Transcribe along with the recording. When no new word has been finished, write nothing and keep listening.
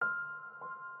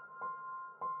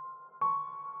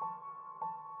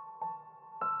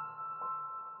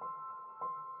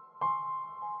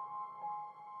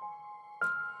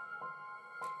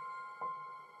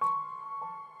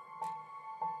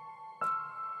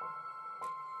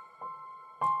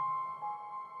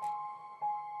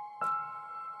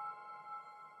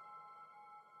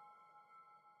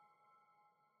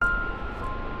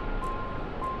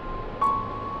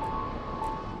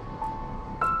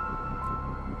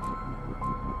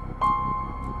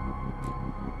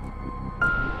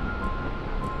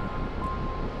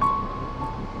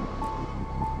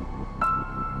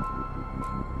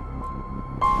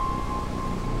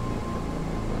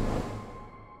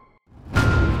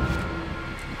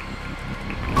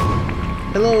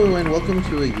Hello, and welcome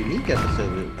to a unique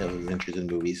episode of Adventures in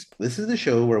Movies. This is the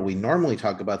show where we normally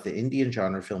talk about the Indian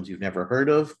genre films you've never heard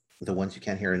of, the ones you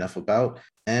can't hear enough about,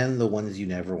 and the ones you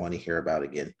never want to hear about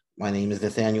again. My name is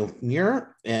Nathaniel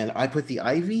Muir, and I put the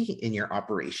Ivy in your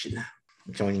operation.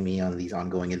 Joining me on these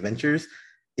ongoing adventures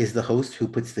is the host who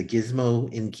puts the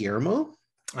gizmo in Guillermo.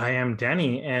 I am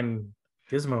Danny and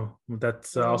Gizmo.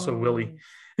 That's also Willie.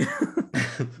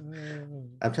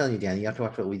 I'm telling you, Danny, you have to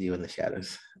watch What We Do in the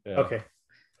Shadows. Yeah. Okay.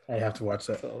 I have to watch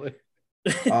that. Uh,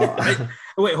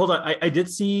 Wait, hold on. I did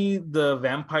see the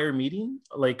vampire meeting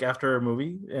like after a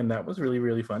movie, and that was really,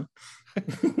 really fun.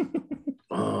 The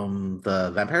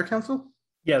Vampire Council?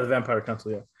 Yeah, the Vampire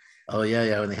Council, yeah. Oh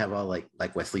yeah, when they have all like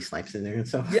Wesley Snipes in there and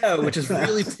stuff. Yeah, which is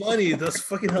really funny. That's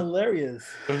fucking hilarious.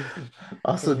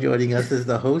 Also joining us is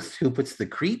the host who puts the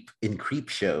creep in Creep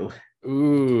Show.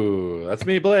 Ooh, that's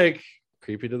me, Blake.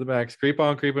 Creepy to the max. Creep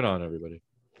on, creeping on, everybody.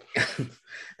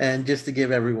 And just to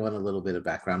give everyone a little bit of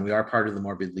background, we are part of the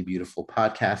Morbidly Beautiful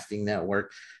podcasting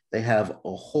network. They have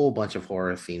a whole bunch of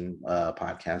horror themed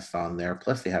podcasts on there.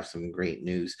 Plus, they have some great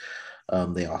news.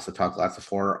 They also talk lots of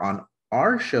horror. On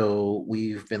our show,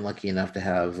 we've been lucky enough to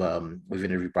have, we've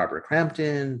interviewed Barbara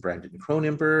Crampton, Brandon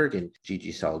Cronenberg, and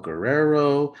Gigi Saul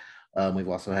Guerrero. We've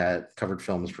also had covered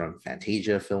films from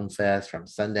Fantasia Film Fest, from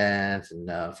Sundance,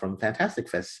 and from Fantastic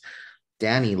Fest.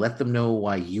 Danny, let them know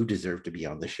why you deserve to be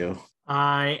on the show.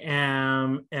 I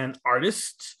am an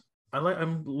artist.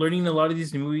 I'm learning a lot of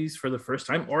these movies for the first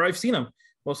time, or I've seen them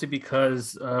mostly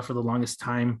because for the longest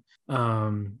time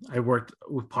I worked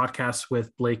with podcasts with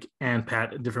Blake and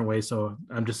Pat in different ways. So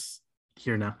I'm just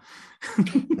here now.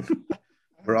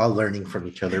 We're all learning from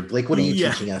each other. Blake, what are you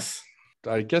teaching us?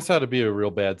 I guess how to be a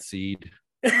real bad seed.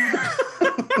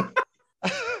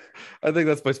 I think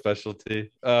that's my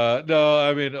specialty. No,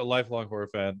 I mean, a lifelong horror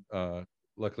fan.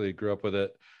 Luckily grew up with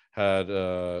it. Had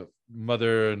a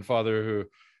mother and father who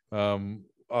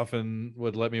often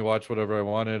would let me watch whatever I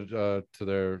wanted, to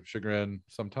their chagrin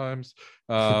sometimes.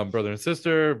 Brother and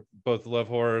sister both love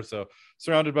horror, so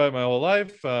surrounded by it my whole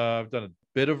life. I've done a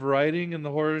bit of writing in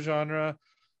the horror genre,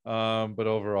 but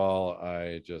overall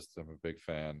I just am a big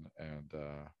fan, and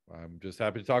I'm just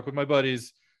happy to talk with my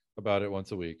buddies about it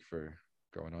once a week for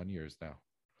going on years now.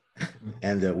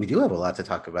 And we do have a lot to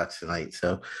talk about tonight.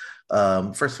 So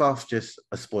first of all, just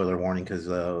a spoiler warning, because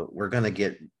we're going to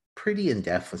get pretty in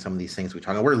depth with some of these things we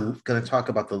talk about. We're going to talk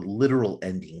about the literal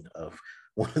ending of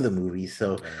one of the movies.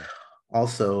 So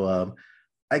also,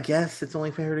 I guess it's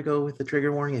only fair to go with the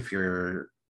trigger warning if you're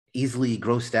easily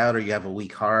grossed out or you have a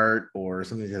weak heart or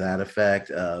something to that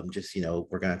effect. Just,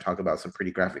 we're going to talk about some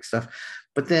pretty graphic stuff.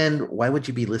 But then why would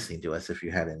you be listening to us if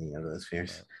you had any of those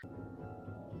fears?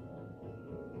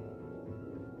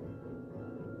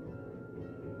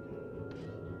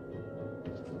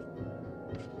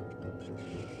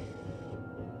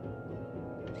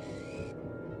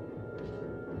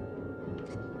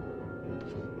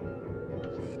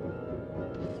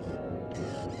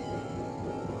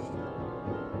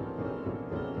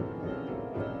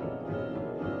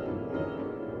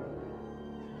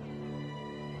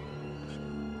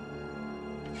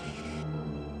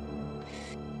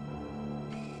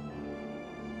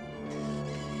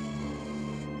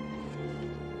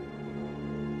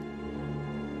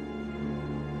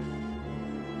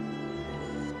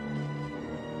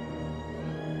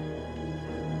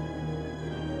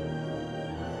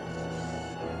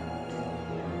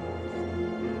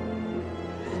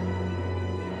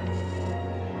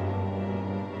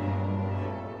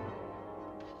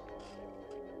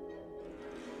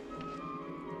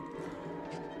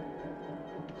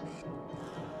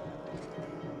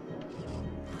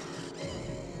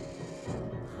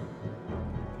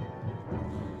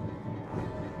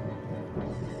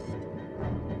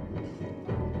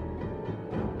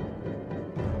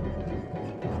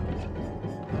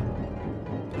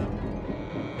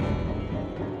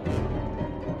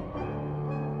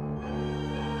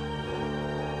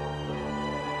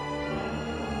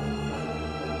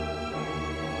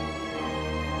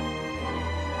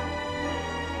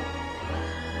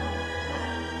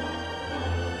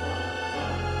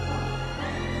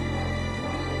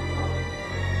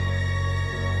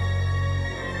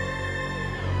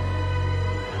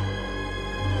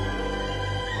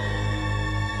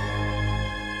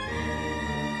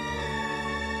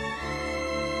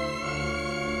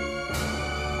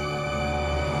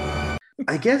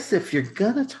 I guess if you're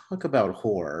gonna talk about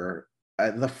horror,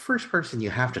 the first person you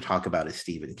have to talk about is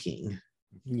Stephen King.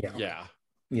 Yeah.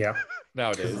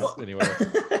 Nowadays, anyway.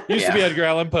 Used to be Edgar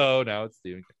Allan Poe. Now it's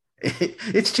Stephen King.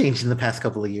 It's changed in the past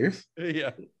couple of years.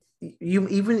 Yeah. you,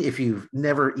 even if you've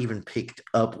never even picked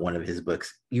up one of his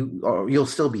books, you'll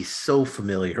still be so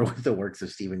familiar with the works of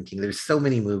Stephen King. There's so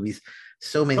many movies,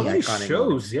 so many So many iconic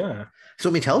shows, moments, yeah. so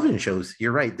many television shows.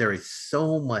 You're right. There is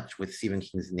so much with Stephen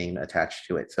King's name attached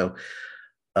to it. So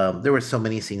there were so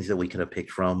many scenes that we could have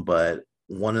picked from, but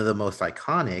one of the most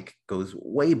iconic goes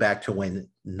way back to when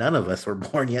none of us were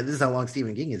born yet. This is how long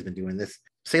Stephen King has been doing this.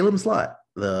 Salem's Lot,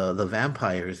 the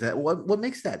vampires. That what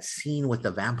makes that scene with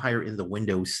the vampire in the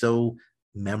window so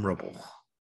memorable?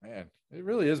 Man, it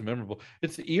really is memorable.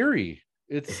 It's eerie.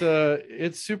 It's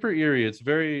super eerie. It's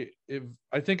very.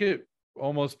 I think it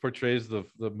almost portrays the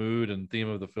mood and theme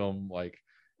of the film like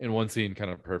in one scene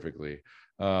kind of perfectly.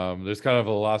 There's kind of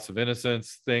a loss of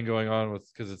innocence thing going on with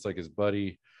because it's like his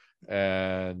buddy,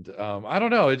 and I don't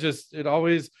know.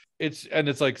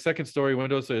 It's like second story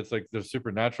windows, so it's like there's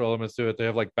supernatural elements to it. They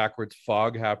have like backwards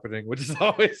fog happening, which is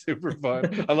always super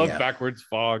fun. I love backwards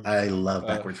fog. I love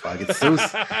backwards fog.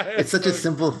 It's such a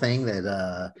simple thing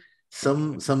that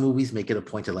some movies make it a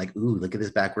point to like, ooh, look at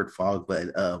this backward fog, but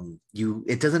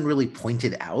it doesn't really point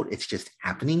it out. It's just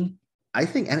happening. I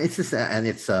think, and it's just, and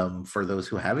it's for those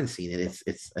who haven't seen it,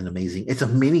 it's an amazing, it's a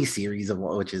mini series of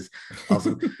which is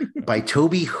also by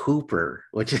Tobe Hooper,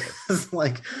 which is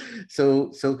like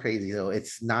so crazy. Though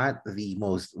it's not the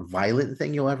most violent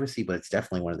thing you'll ever see, but it's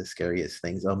definitely one of the scariest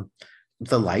things.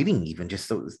 The lighting, even just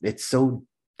so it's so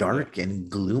dark and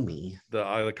gloomy.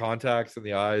 The contacts in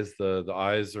the eyes, the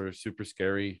eyes are super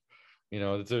scary. You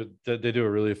know, they do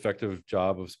a really effective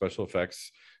job of special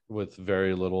effects with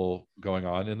very little going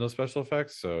on in those special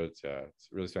effects, so it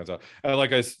really stands out. And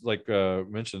like I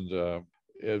mentioned,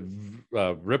 it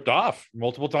ripped off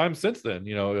multiple times since then.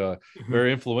 You know,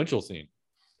 very influential scene.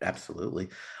 Absolutely.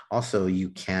 Also, you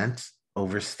can't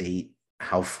overstate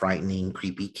how frightening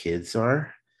creepy kids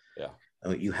are.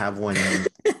 Yeah, you have one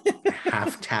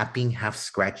half tapping, half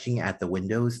scratching at the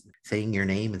windows, saying your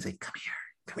name and saying, "Come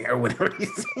here," or whatever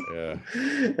he's saying.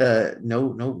 Yeah. No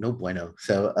bueno.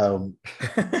 So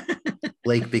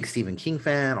Blake, big Stephen King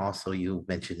fan. Also, you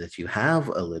mentioned that you have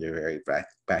a literary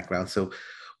background. So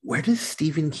where does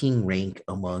Stephen King rank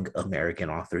among American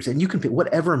authors? And you can pick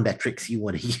whatever metrics you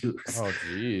want to use. Oh,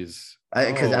 geez.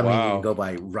 Because I mean, you can go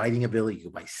by writing ability, you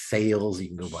can go by sales, you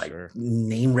can go by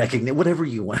name recognition, whatever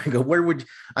you want to go. Where would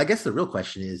I guess the real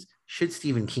question is, should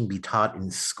Stephen King be taught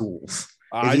in schools?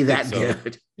 Is he that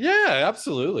good? Yeah,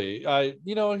 absolutely.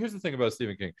 Here's the thing about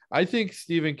Stephen King. I think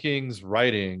Stephen King's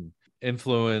writing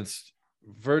influenced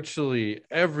virtually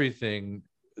everything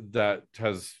that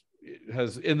has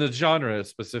in the genre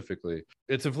specifically.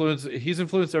 He's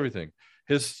influenced everything.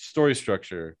 His story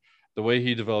structure, the way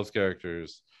he develops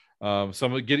characters,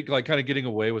 getting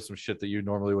away with some shit that you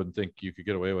normally wouldn't think you could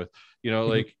get away with. You know,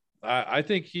 like I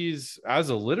think he's, as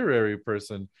a literary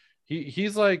person,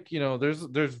 he's like,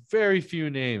 there's very few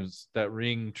names that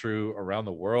ring true around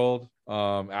the world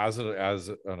as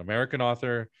an American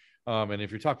author. And if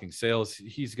you're talking sales,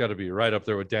 he's got to be right up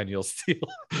there with Danielle Steele.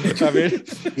 I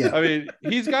mean,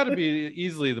 he's got to be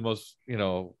easily the most,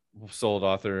 sold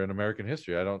author in American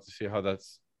history. I don't see how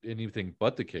that's anything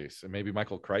but the case. And maybe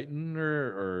Michael Crichton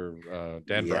or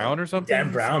Dan Brown or something.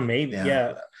 Dan Brown, maybe,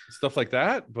 yeah. Stuff like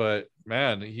that. But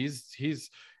man, he's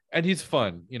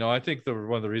fun. I think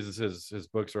one of the reasons his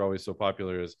books are always so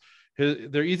popular is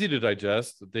they're easy to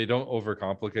digest. They don't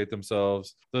overcomplicate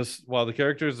themselves. While the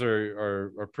characters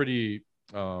are pretty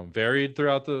varied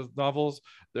throughout the novels,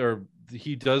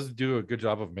 he does do a good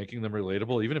job of making them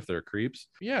relatable, even if they're creeps.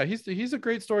 Yeah, he's a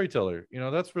great storyteller.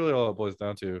 That's really all it boils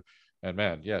down to. And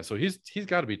man, yeah, so he's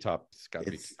got to be top.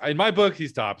 In my book,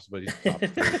 he's tops, but he's top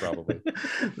 3 probably.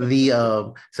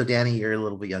 So Danny, you're a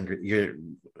little bit younger.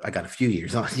 I got a few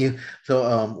years on you.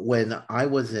 So when I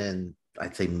was in,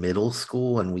 I'd say, middle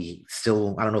school, and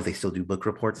I don't know if they still do book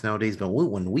reports nowadays, but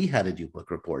when we had to do book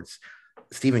reports,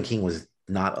 Stephen King was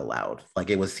not allowed.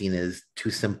 Like, it was seen as too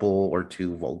simple or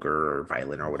too vulgar or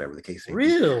violent or whatever the case may be.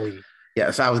 Really? Yeah.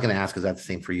 So I was going to ask, is that the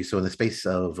same for you? So in the space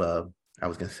of I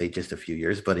was going to say just a few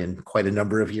years, but in quite a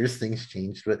number of years, things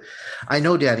changed. But I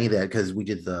know, Danny, that because we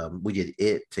did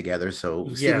it together. So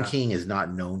Stephen King is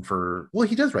not known for, well,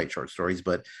 he does write short stories,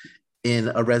 but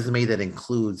in a resume that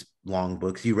includes long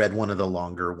books, you read one of the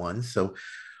longer ones. So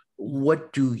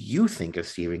what do you think of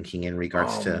Stephen King in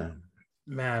regards to?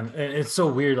 Man, it's so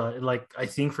weird. Like, I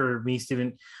think for me,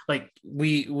 Stephen, like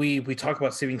we talk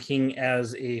about Stephen King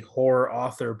as a horror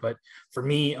author, but for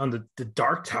me, on the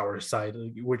Dark Tower side,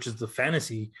 which is the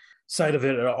fantasy side of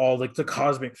it all, like the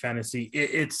cosmic fantasy,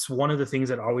 it's one of the things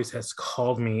that always has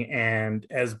called me, and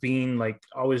as being like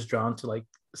always drawn to like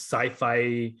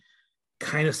sci-fi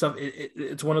kind of stuff,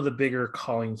 it's one of the bigger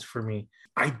callings for me.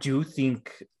 I do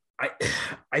think I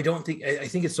I don't think I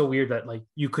think it's so weird that like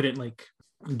you couldn't like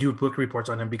do book reports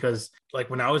on him, because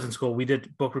like when I was in school we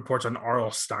did book reports on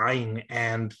R.L. Stein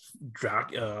and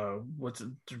Dracula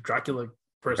Bram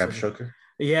person. Stoker.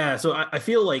 Yeah, so I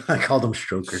feel like I called him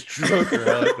Stroker. Stroker,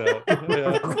 I like that.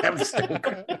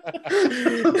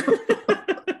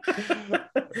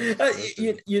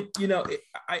 you know,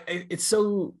 it's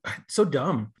so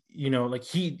dumb. You know, like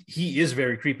he is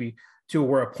very creepy to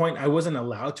where a point I wasn't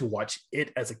allowed to watch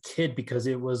it as a kid because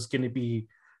it was going to be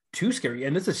too scary.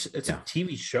 And it's a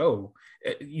TV show,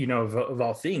 you know, of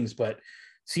all things. But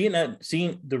seeing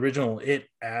the original it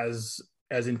as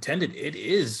intended, it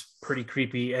is pretty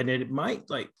creepy, and it might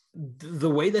like the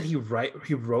way that he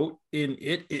wrote in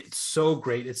it. It's so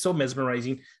great. It's so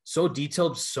mesmerizing, so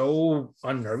detailed, so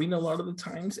unnerving a lot of the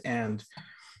times, and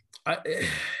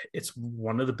it's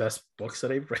one of the best books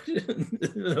that I've read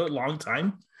in a long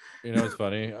time. You know, it's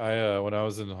funny. I when I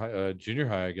was in junior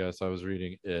high, I guess I was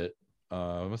reading it.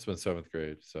 It must have been 7th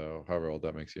grade, so however old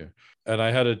that makes you. And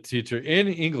I had a teacher in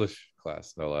English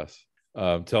class, no less,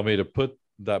 tell me to put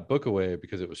that book away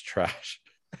because it was trash.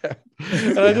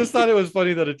 And I just thought it was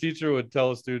funny that a teacher would tell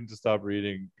a student to stop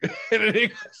reading in an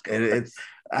English class.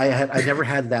 I never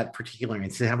had that particular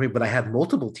incident, but I had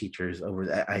multiple teachers over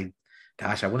that. I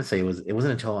want to say it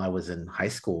wasn't until I was in high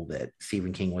school that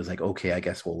Stephen King was like, okay, I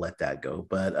guess we'll let that go.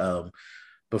 But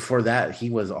before that,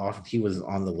 he was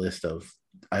on the list of,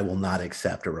 I will not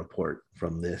accept a report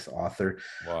from this author.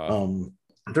 Wow.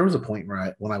 There was a point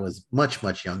where when I was much,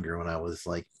 much younger, when I was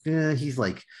like, he's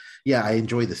like, yeah, I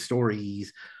enjoy the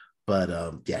stories, but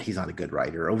he's not a good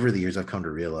writer. Over the years, I've come to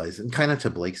realize, and kind of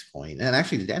to Blake's point, and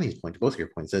actually to Danny's point, to both of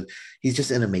your points, that he's just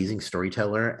an amazing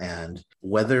storyteller. And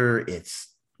whether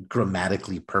it's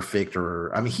grammatically perfect,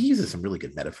 or I mean, he uses some really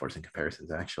good metaphors and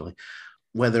comparisons, actually.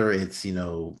 Whether it's, you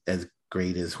know, as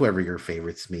great as whoever your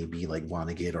favorites may be, like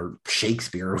Vonnegut or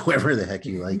Shakespeare or whoever the heck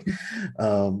you like.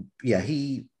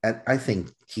 I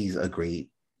think he's a great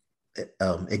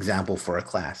example for a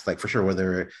class, like for sure,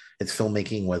 whether it's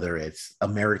filmmaking, whether it's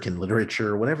American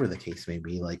literature, whatever the case may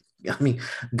be. Like, I mean,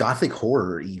 Gothic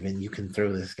horror, even, you can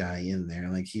throw this guy in there.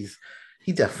 Like he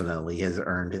definitely has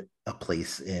earned a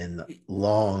place in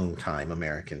long time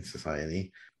American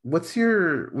society. We've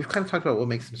kind of talked about what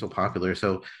makes him so popular.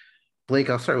 So Blake,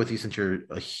 I'll start with you since you're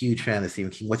a huge fan of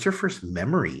Stephen King. What's your first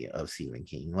memory of Stephen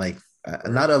King? Like,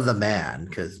 not of the man,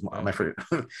 because my first.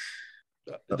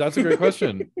 That's a great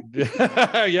question.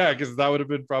 Yeah, because that would have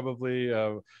been probably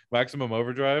Maximum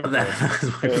Overdrive.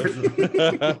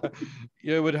 Yeah,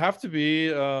 it would have to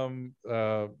be all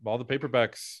the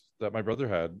paperbacks that my brother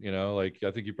had. You know, like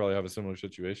I think you probably have a similar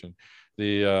situation.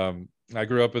 I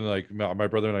grew up in, like, my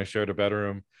brother and I shared a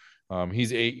bedroom.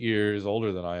 He's 8 years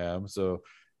older than I am, so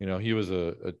you know, he was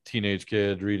a teenage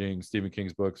kid reading Stephen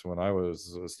King books when I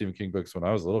was a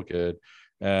little kid.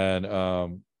 And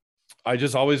I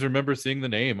just always remember seeing the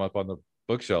name up on the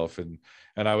bookshelf. And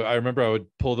I remember I would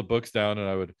pull the books down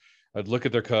and I'd look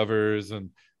at their covers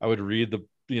and I would read the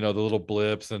little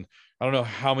blips. And I don't know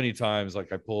how many times,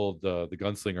 like, I pulled the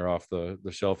Gunslinger off the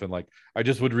shelf, and like I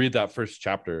just would read that first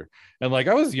chapter. And like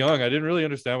I was young, I didn't really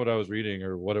understand what I was reading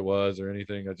or what it was or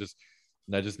anything. I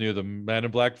just knew the man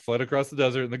in black fled across the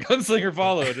desert and the gunslinger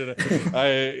followed. And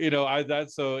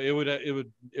so it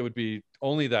would be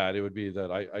only that. It would be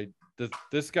that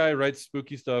this guy writes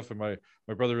spooky stuff, and my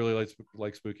brother really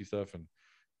likes spooky stuff. And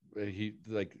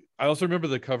I also remember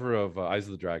the cover of Eyes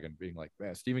of the Dragon being like,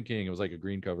 man, Stephen King. It was like a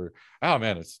green cover. Oh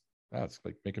man, it's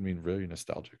like making me really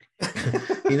nostalgic.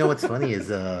 You know what's funny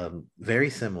is very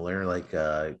similar. Like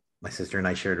my sister and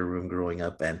I shared a room growing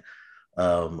up, and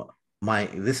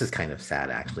this is kind of sad,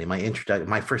 actually.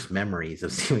 My first memories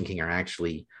of Stephen King are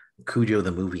actually Cujo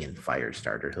the movie and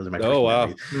Firestarter. Those are my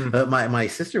first memories. But my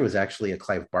sister was actually a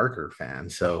Clive Barker fan,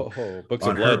 so Books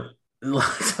of Blood.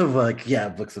 Lots of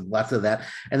lots of that.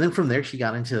 And then from there she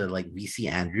got into like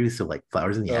VC Andrews, so like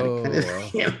Flowers in the Attic kind of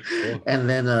thing. Cool. And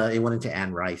then it went into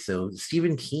Anne Rice. So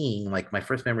Stephen King, like my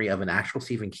first memory of an actual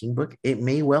Stephen King book, it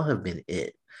may well have been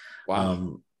it.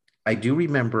 Wow. I do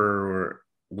remember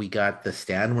we got The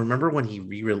Stand. Remember when he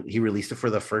released it for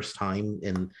the first time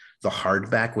in the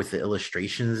hardback with the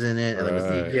illustrations in it?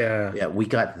 Right. We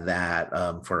got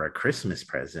that for a Christmas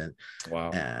present.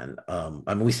 Wow. And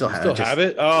I mean, we still have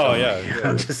it.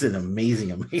 Yeah. Just an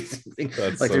amazing thing.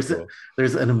 That's like so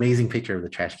there's an amazing picture of the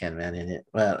trash can man in it.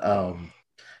 But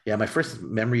my first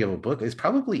memory of a book is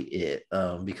probably it,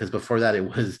 because before that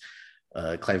it was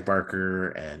Clive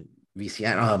Barker and VC,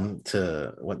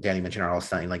 to what Danny mentioned, R.L.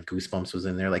 Stein, like Goosebumps was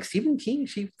in there. Like Stephen King,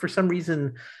 she for some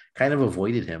reason kind of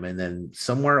avoided him, and then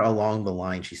somewhere along the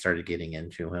line she started getting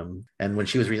into him. And when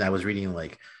she was reading, I was reading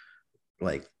like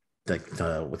like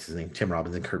what's his name, Tim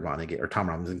Robbins and Kurt Vonnegut, or Tom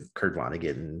Robbins and Kurt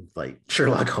Vonnegut, and like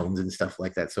Sherlock Holmes and stuff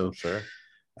like that. So Sure.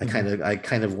 I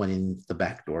kind of went in the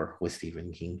back door with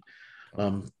Stephen King.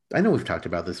 I know we've talked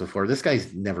about this before. This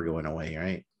guy's never going away,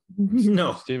 right?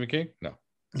 No. Stephen King? No.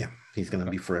 Yeah, he's going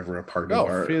to be forever a part of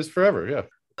our. He is forever. Yeah.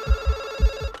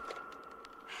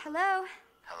 Hello?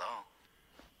 Hello?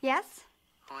 Yes?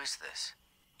 Who is this?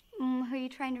 Who are you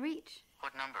trying to reach?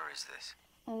 What number is this?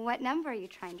 What number are you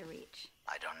trying to reach?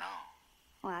 I don't know.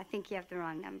 Well, I think you have the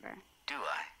wrong number. Do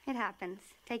I? It happens.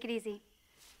 Take it easy.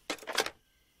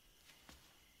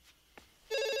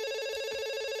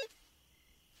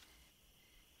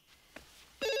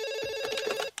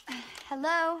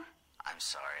 Hello? I'm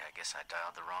sorry. I guess I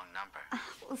dialed the wrong number.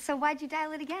 Well, so why'd you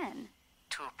dial it again?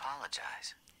 To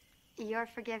apologize. You're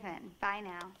forgiven. Bye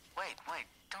now. Wait.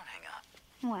 Don't hang up.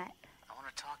 What? I want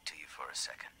to talk to you for a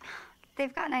second.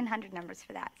 They've got 900 numbers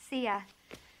for that. See ya.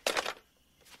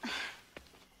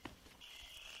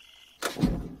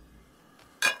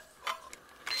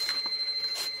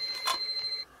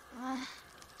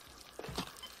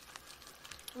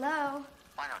 Hello?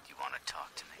 Why don't you want to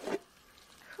talk to me?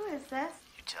 Who is this?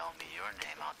 You tell me your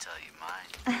name, I'll tell you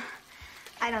mine.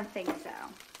 I don't think so.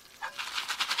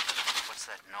 What's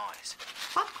that noise?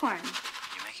 Popcorn.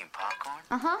 You making popcorn?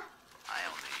 Uh-huh. I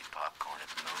only eat popcorn at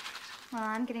the movies. Well,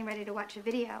 I'm getting ready to watch a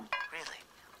video. Really?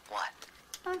 What?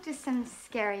 Oh, just some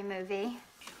scary movie.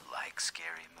 You like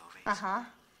scary movies? Uh-huh.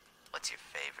 What's your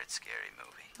favorite scary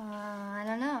movie? I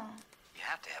don't know. You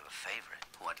have to have a favorite.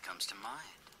 What comes to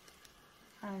mind?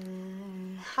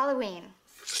 Halloween.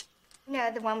 You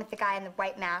know, the one with the guy in the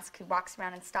white mask who walks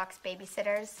around and stalks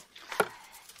babysitters? Yeah.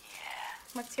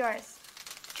 What's yours?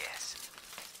 Guess.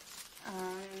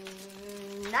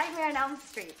 Nightmare on Elm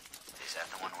Street. Is that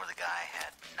the one where the guy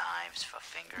had knives for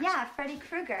fingers? Yeah, Freddy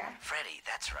Krueger. Freddy,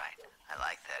 that's right. I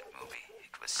like that movie.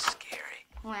 It was scary.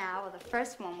 Well, the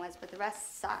first one was, but the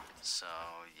rest sucked. So,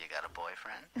 you got a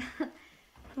boyfriend?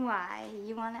 Why?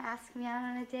 You want to ask me out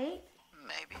on a date?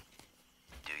 Maybe.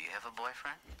 Do you have a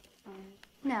boyfriend?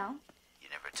 No. You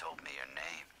never told me your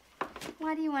name.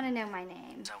 Why do you want to know my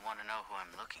name? I want to know who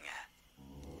I'm looking at.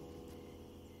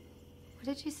 What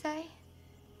did you say?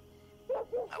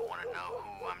 I want to know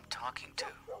who I'm talking to.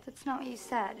 That's not what you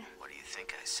said. What do you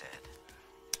think I said?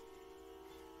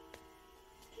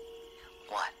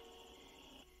 What?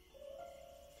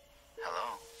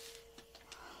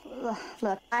 Hello?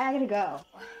 Look, I gotta go.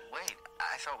 Wait,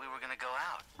 I thought we were gonna go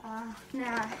out.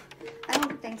 Nah, I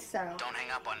don't think so. Don't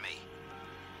hang up on me.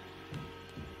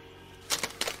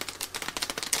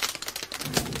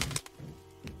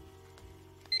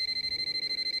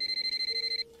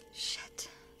 Shit.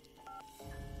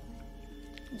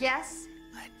 Yes?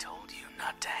 I told you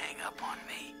not to hang up on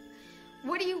me.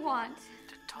 What do you want?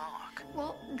 To talk.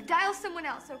 Well, dial someone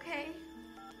else, okay?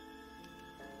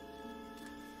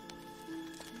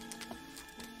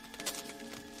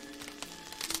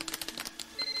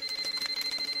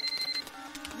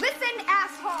 Listen,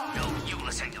 asshole! No, you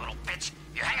listen, you little bitch.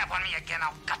 If you hang up on me again,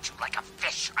 I'll gut you like a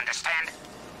fish, understand?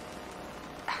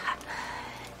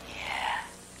 Yeah.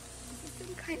 Is this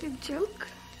some kind of joke?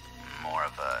 More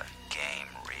of a game,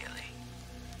 really.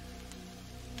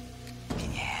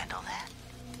 Can you handle that?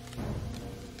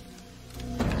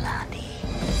 Blondie.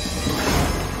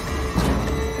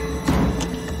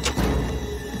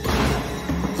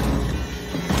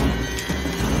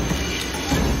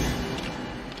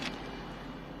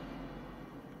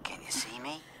 Can you see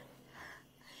me?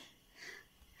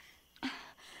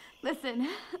 Listen,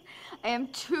 I am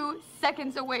 2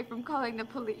 seconds away from calling the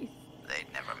police.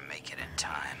 They'd never make it in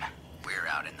time. We're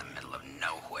out in the middle of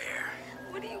nowhere.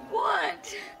 What do you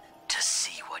want? To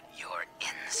see what your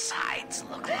insides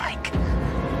look like.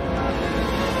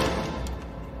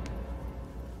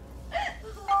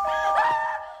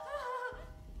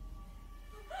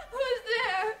 Who's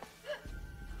there?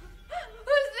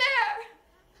 Who's there?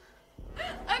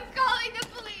 I'm calling the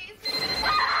police.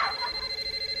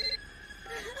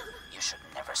 You should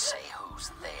never say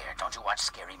who's there. Don't you watch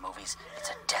scary movies? It's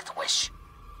a death wish.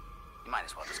 You might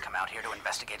as well just come out here to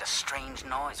investigate a strange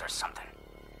noise or something.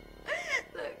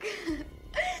 Look,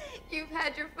 you've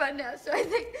had your fun now, so I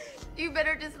think you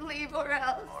better just leave or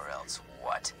else. Or else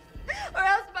what? Or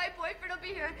else my boyfriend will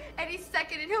be here any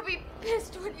second and he'll be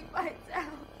pissed when he finds out.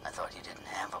 I thought you didn't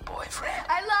have a boyfriend.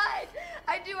 I lied.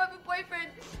 I do have a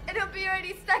boyfriend and he'll be here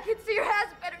any second, so your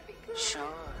ass better be cool. Sure.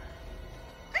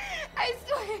 I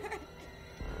swear.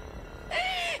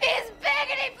 He's big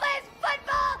and he plays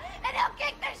football and he'll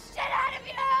kick the shit out of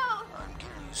you. I'm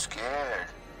getting scared.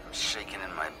 I'm shaking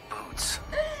in my boots.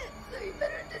 So you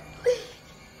better just leave.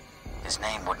 His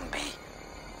name wouldn't be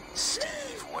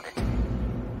Steve, would it?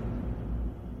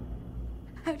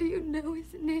 How do you know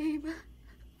his name?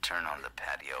 Turn on the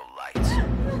patio lights.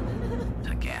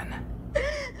 Again.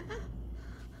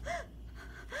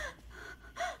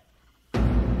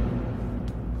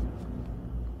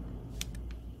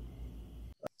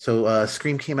 So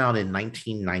Scream came out in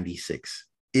 1996.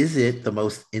 Is it the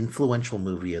most influential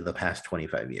movie of the past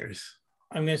 25 years?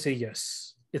 I'm gonna say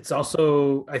yes. It's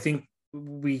also, I think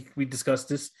we discussed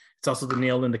this. It's also the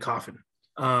nail in the coffin.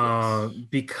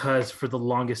 Because for the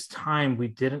longest time we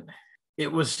didn't.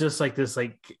 It was just like this,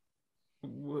 like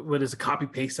what is a copy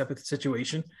paste type of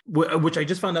situation, which I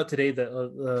just found out today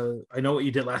that I Know What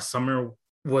You Did Last Summer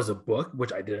was a book,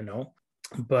 which I didn't know.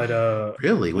 But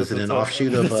really, was it an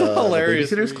offshoot of the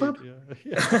Babysitter's Club?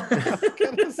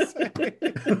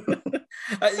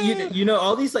 You know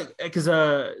all these, like, because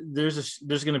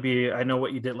there's gonna be I Know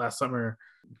What You Did Last Summer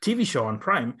TV show on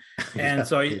Prime, and Yeah,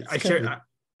 so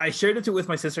I shared it with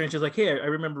my sister, and she's like, "Hey, I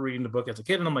remember reading the book as a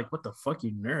kid," and I'm like, "What the fuck,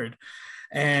 you nerd?"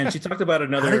 And she talked about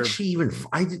another. How did she even?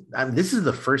 This is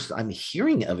the first I'm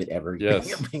hearing of it ever.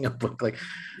 Yes. Being a book. Like,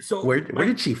 So where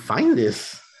did she find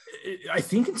this? I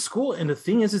think in school, and the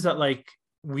thing is that, like,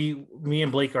 me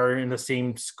and Blake are in the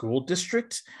same school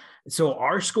district, so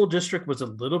our school district was a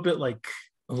little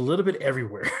bit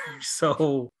everywhere.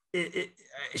 So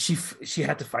she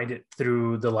had to find it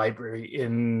through the library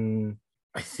in,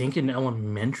 I think, in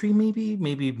elementary,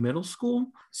 maybe middle school.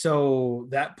 So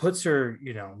that puts her,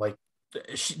 like,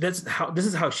 this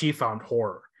is how she found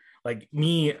horror. Like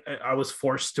me, I was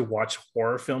forced to watch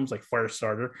horror films like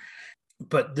Firestarter,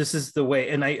 but this is the way.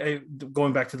 And I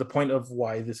going back to the point of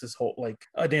why this is whole, like,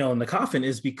 a nail in the coffin,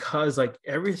 is because, like,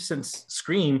 ever since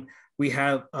Scream, we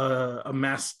have a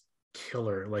mass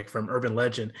killer, like, from urban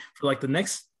legend. For like the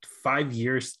next 5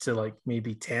 years to like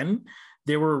maybe 10,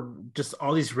 there were just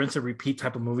all these rinse and repeat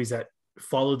type of movies that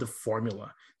followed the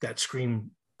formula that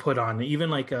Scream put on.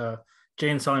 Even like Jay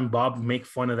and Silent Bob make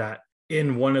fun of that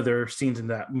in one of their scenes in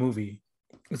that movie.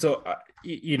 So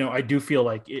I do feel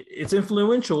like it's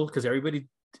influential because everybody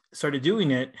started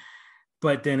doing it,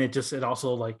 but then it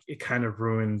also, like, it kind of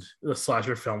ruined the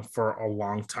slasher film for a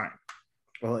long time.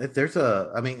 Well, if there's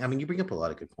I mean, you bring up a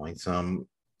lot of good points.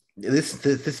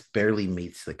 This barely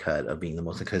meets the cut of being the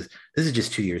most, because this is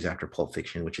just 2 years after Pulp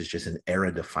Fiction, which is just an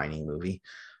era-defining movie.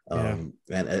 And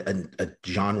a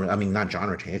genre, I mean, not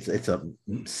genre change, it's a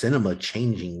cinema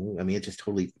changing. I mean, it just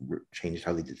totally changed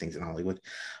how they did things in Hollywood.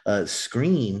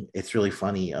 Scream, it's really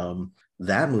funny.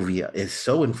 That movie is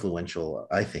so influential,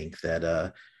 I think,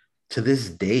 that to this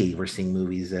day we're seeing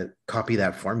movies that copy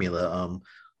that formula.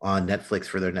 On Netflix,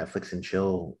 for their Netflix and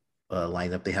Chill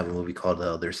lineup, they have a movie called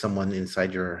There's Someone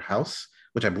Inside Your House,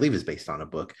 which I believe is based on a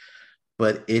book,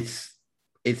 but it's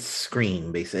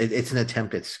Scream basically. It's an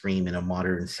attempt at Scream in a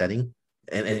modern setting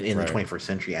and in the 21st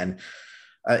century, and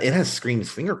it has Scream's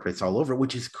fingerprints all over it,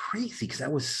 which is crazy because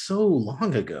that was so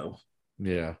long ago.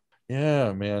 Yeah,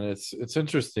 man, it's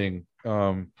interesting.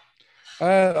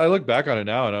 I look back on it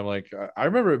now and I'm like, I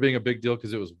remember it being a big deal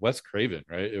because it was Wes Craven,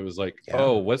 right? It was like,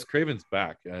 oh, Wes Craven's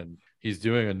back and he's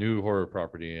doing a new horror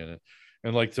property, and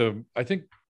like, I think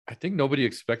nobody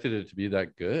expected it to be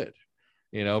that good,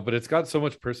 but it's got so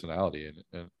much personality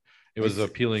and it was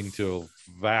appealing to a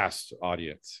vast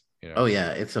audience. Oh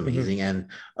yeah, it's amazing. And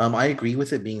I agree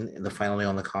with it being the final nail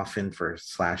on the coffin for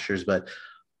slashers, but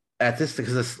at this,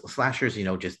 because the slashers,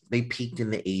 just they peaked in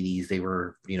the 80s. They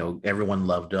were, everyone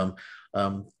loved them.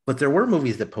 But there were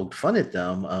movies that poked fun at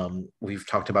them. We've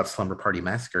talked about Slumber Party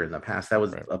Massacre in the past. That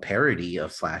was a parody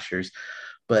of slashers,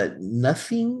 but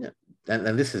nothing,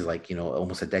 and this is like,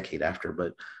 almost a decade after,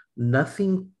 but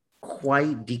nothing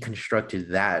quite deconstructed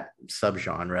that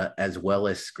subgenre as well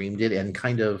as Scream did. And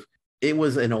kind of, it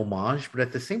was an homage, but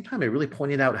at the same time, it really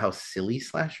pointed out how silly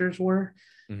slashers were.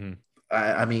 Mm-hmm.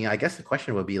 I mean, I guess the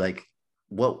question would be like,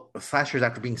 what slashers,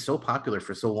 after being so popular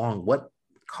for so long, what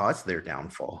caused their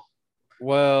downfall?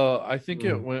 Well, I think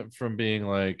it went from being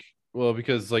like, well,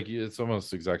 because like it's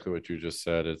almost exactly what you just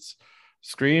said. It's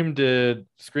Scream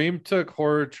took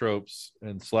horror tropes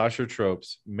and slasher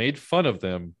tropes, made fun of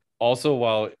them, also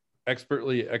while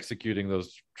expertly executing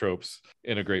those tropes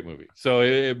in a great movie. So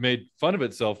it made fun of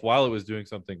itself while it was doing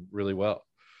something really well.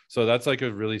 So that's like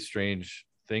a really strange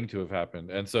thing to have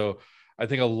happened. And so I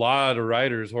think a lot of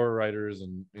writers, horror writers,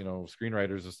 and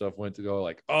screenwriters and stuff went to go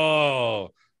like, oh,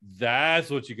 that's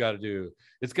what you got to do.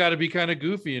 It's got to be kind of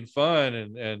goofy and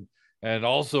fun and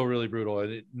also really brutal.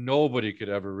 And nobody could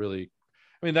ever really,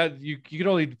 I mean, that you can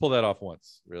only pull that off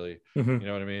once, really. Mm-hmm. You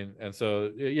know what I mean? And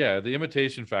so yeah, the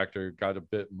imitation factor got a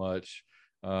bit much.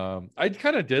 I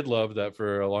kind of did love that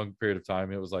for a long period of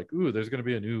time. It was like, ooh, there's gonna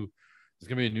be a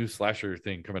new slasher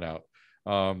thing coming out.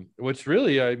 which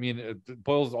really, I mean, it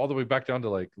boils all the way back down to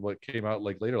like what came out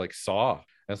like later, like Saw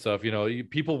and stuff.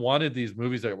 People wanted these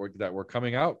movies that were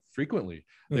coming out frequently.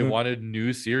 They wanted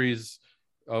new series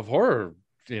of horror,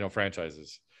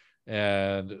 franchises.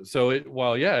 And so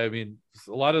I mean,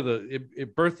 a lot of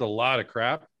it birthed a lot of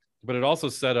crap, but it also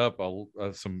set up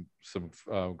some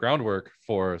groundwork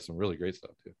for some really great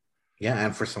stuff too. Yeah,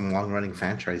 and for some long-running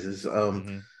franchises.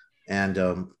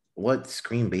 And what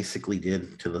Scream basically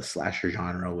did to the slasher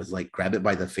genre was like grab it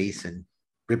by the face and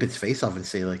rip its face off and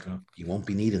say like, oh, you won't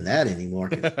be needing that anymore.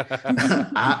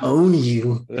 I own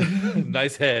you.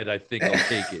 Nice head. I think I'll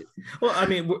take it. Well, I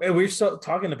mean, we're still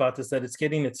talking about this, that it's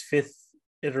getting its 5th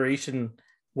iteration.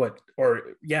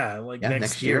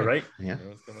 Next year, right? Yeah.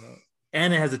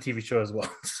 And it has a TV show as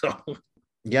well. So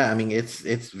yeah, I mean, it's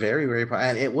very, very,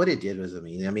 and what it did was, I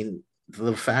mean,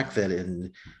 the fact that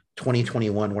in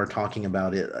 2021 we're talking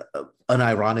about it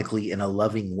unironically in a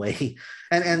loving way,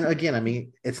 and again, I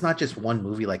mean, it's not just one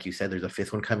movie, like you said. There's a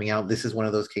 5th one coming out. This is one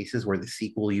of those cases where the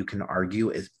sequel, you can argue,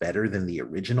 is better than the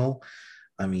original.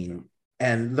 I mean,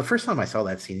 and the first time I saw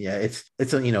that scene, yeah, it's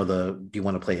do you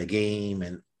want to play a game,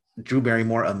 and Drew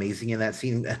Barrymore amazing in that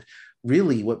scene.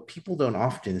 Really, what people don't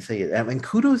often say, I mean,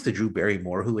 kudos to Drew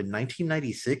Barrymore, who in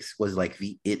 1996 was like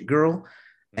the it girl,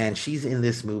 and she's in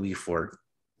this movie for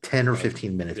 10 or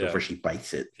 15 minutes before she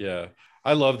bites it. Yeah.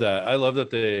 I love that. I love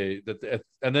that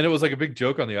and then it was like a big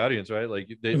joke on the audience, right? Like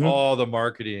all the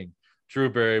marketing, Drew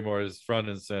Barrymore is front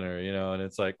and center, and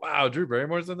it's like, wow, Drew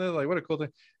Barrymore's in there. Like, what a cool thing.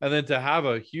 And then to have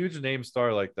a huge name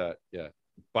star like that,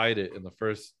 bite it in the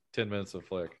first 10 minutes of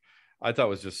flick, I thought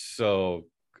was just so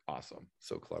awesome,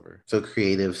 so clever, so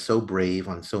creative, so brave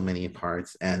on so many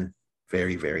parts, and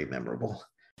very, very memorable.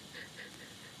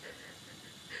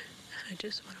 I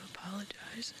just want to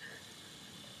apologize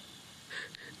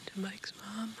to Mike's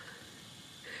mom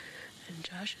and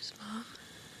Josh's mom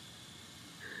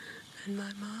and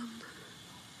my mom.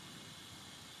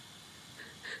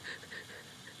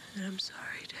 And I'm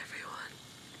sorry to everyone.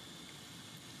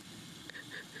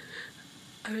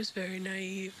 I was very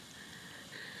naive.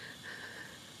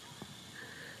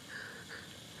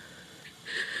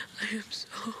 I am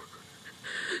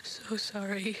so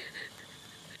sorry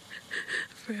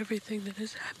for everything that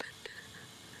has happened.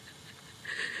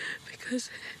 Because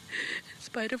in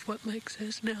spite of what Mike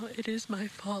says now, it is my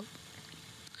fault.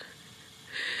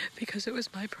 Because it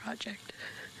was my project.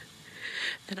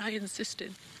 And I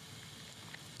insisted.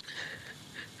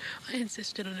 I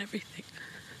insisted on everything.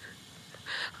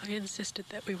 I insisted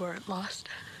that we weren't lost.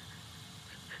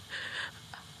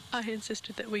 I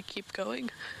insisted that we keep going.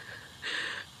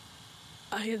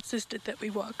 I insisted that we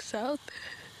walk south.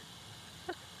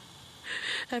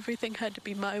 Everything had to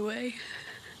be my way.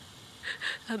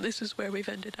 And this is where we've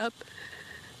ended up.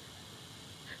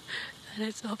 And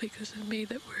it's all because of me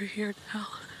that we're here now.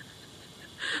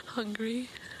 Hungry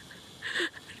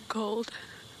and cold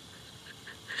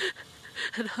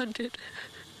and hunted.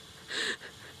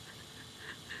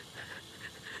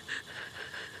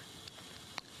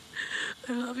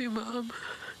 I love you, Mom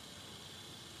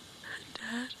and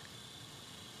Dad.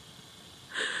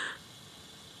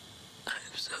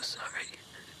 I'm so sorry.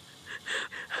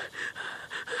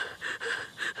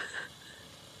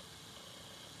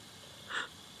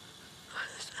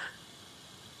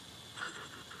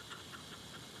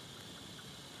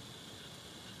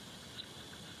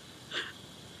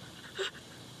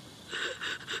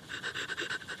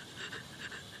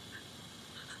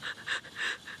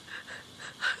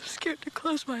 I'm scared to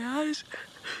close my eyes.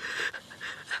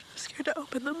 I'm scared to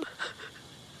open them.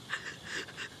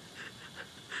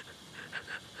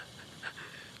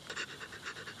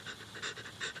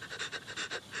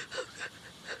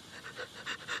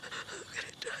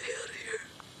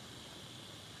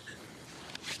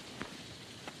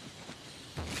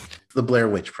 The Blair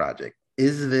Witch Project.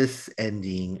 Is this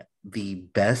ending the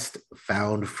best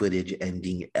found footage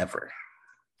ending ever?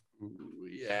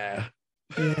 Yeah.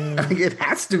 It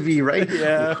has to be, right?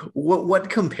 Yeah. What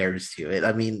compares to it?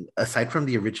 I mean, aside from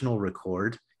the original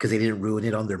record, because they didn't ruin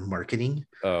it on their marketing.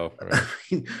 Oh, right. I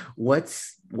mean,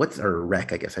 what's or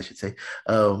rec, I guess I should say.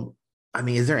 I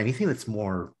mean, is there anything that's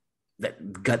more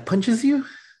that gut punches you?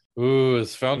 Ooh,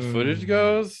 as found footage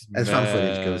goes? As found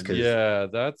footage goes, because yeah,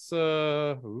 that's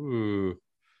I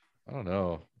don't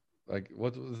know. Like,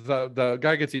 what was that? The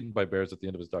guy gets eaten by bears at the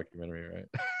end of his documentary, right?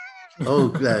 Oh,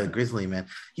 Grizzly Man.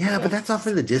 Yeah, but that's off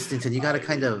in the distance, and you got to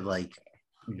kind of like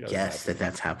guess that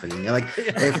that's happening. Like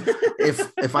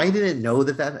if I didn't know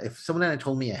that if someone had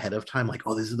told me ahead of time, like,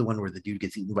 oh, this is the one where the dude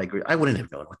gets eaten by Grizz, I wouldn't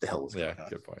have known what the hell was going on.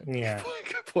 Good point. Yeah.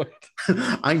 Good point.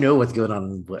 I know what's going on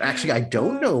in Blair. Actually, I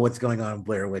don't know what's going on in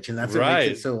Blair Witch, and that's what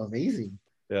makes it so amazing.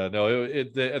 Yeah, no,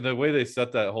 and the way they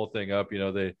set that whole thing up,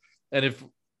 if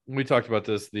we talked about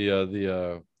this,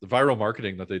 the viral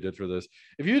marketing that they did for this,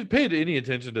 if you had paid any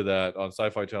attention to that on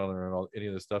Sci-Fi Channel or any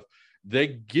of this stuff, they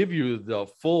give you the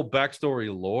full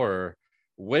backstory lore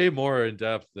way more in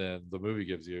depth than the movie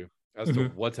gives you as to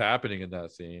what's happening in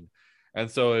that scene. And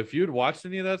so if you'd watched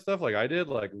any of that stuff like I did,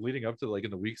 like leading up to, like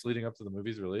in the weeks leading up to the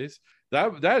movie's release,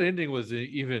 that ending was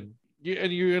even,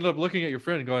 and you end up looking at your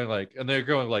friend going like, and they're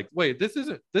going like, wait, this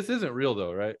isn't real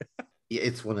though, right?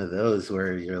 It's one of those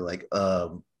where you're like,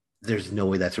 there's no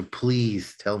way that's real.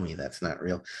 Please tell me that's not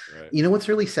real. Right. You know what's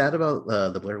really sad about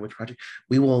the Blair Witch Project?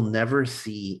 We will never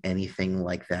see anything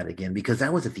like that again, because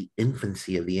that was at the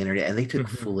infancy of the internet and they took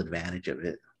full advantage of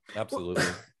it. Absolutely.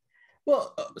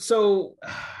 Well, so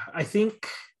I think,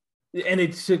 and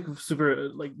it took super,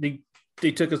 like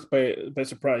they took us by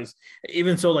surprise.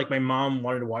 Even so, like my mom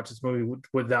wanted to watch this movie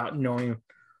without knowing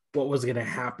what was going to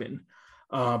happen.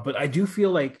 But I do feel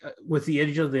like with the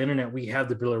age of the internet, we have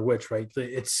the Blair Witch, right?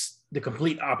 It's the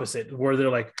complete opposite, where they're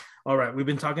like, all right, we've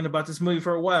been talking about this movie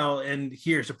for a while, and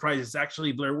here, surprise, it's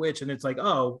actually Blair Witch. And it's like,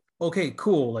 oh, okay,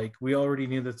 cool. Like we already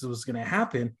knew that this was going to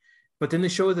happen. But then they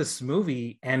show this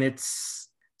movie, and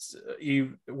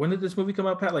when did this movie come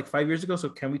out, Pat? Like 5 years ago. So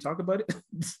can we talk about it?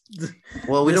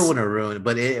 Well, we don't want to ruin it,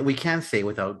 but we can say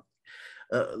without...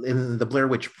 in the Blair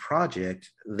Witch Project,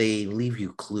 they leave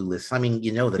you clueless. I mean,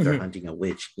 you know that they're hunting a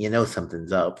witch. You know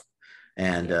something's up.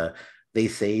 And they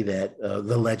say that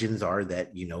the legends are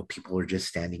that, people are just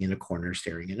standing in a corner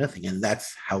staring at nothing. And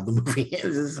that's how the movie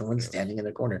is someone standing in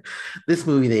a corner. This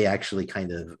movie, they actually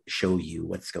kind of show you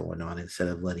what's going on instead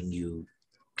of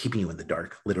keeping you in the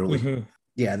dark, literally.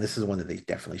 Yeah, and this is one that they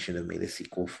definitely should have made a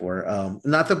sequel for.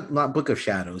 Not Book of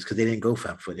Shadows, because they didn't go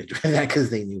found footage for that because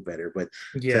they knew better. But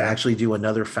to actually do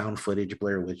another found footage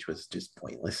Blair Witch was just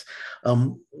pointless.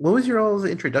 What was your all's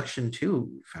introduction to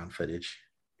found footage?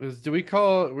 Are we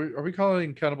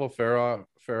calling Cannibal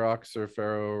Ferox or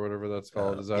Pharaoh or whatever that's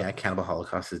called? Is that? Yeah, Cannibal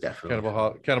Holocaust is definitely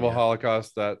Cannibal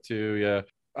Holocaust. That too. Yeah,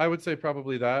 I would say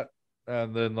probably that,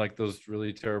 and then like those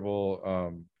really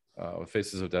terrible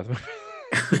Faces of Death movies.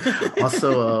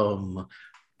 Also,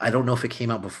 I don't know if it came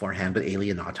out beforehand, but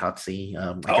Alien Autopsy.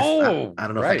 I don't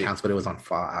know if that counts, but it was on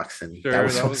Fox, and that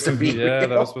was supposed to be real. That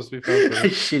was supposed to be fun.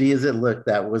 As shitty as it looked,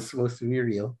 that was supposed to be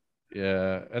real.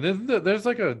 Yeah, and then there's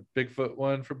like a Bigfoot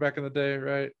one from back in the day,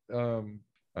 right?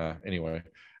 Anyway,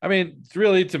 I mean,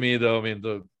 really, to me though, I mean,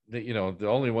 the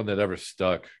only one that ever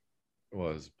stuck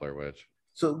was Blair Witch.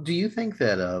 So, do you think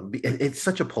that it's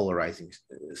such a polarizing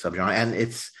subgenre, and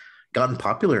it's gotten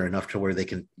popular enough to where they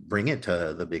can bring it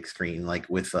to the big screen, like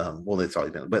with it's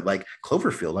always been, but like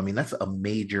Cloverfield, I mean, that's a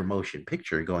major motion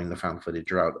picture going the found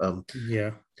footage route.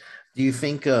 Do you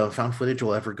think found footage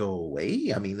will ever go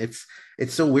away? I mean, it's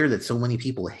so weird that so many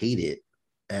people hate it,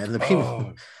 and the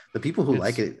people who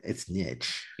like it, it's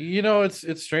niche.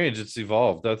 It's strange. It's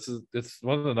evolved. It's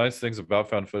one of the nice things about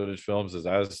found footage films is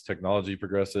as technology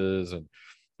progresses and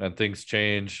things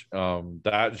change,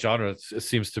 that genre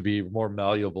seems to be more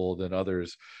malleable than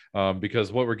others,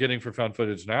 because what we're getting for found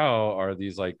footage now are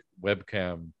these like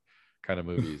webcam kind of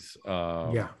movies,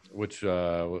 which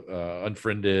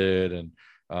Unfriended and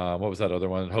what was that other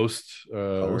one? Host.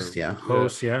 So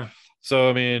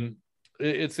I mean,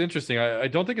 it's interesting. I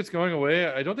don't think it's going away.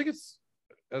 I don't think it's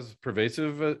as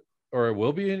pervasive or it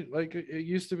will be like it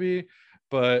used to be.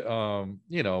 But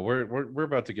we're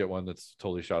about to get one that's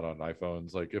totally shot on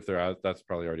iPhones. Like if they're out, that's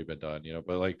probably already been done.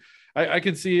 But like I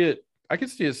can see it. I can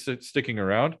see it sticking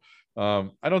around. I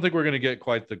don't think we're going to get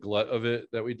quite the glut of it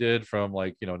that we did from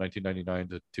 1999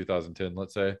 to 2010,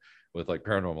 let's say, with like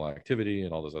Paranormal Activity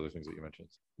and all those other things that you mentioned.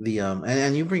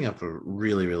 And you bring up a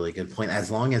really, really good point. As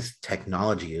long as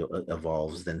technology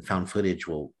evolves, then found footage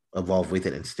will evolve with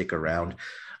it and stick around.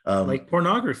 Like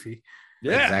pornography.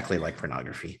 Yeah, exactly, like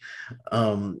pornography.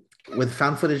 With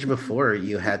found footage before,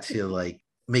 you had to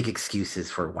make excuses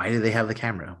for why do they have the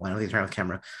camera? Why don't they turn off the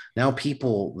camera? Now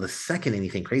people, the second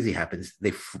anything crazy happens,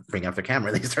 they bring out their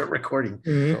camera, they start recording.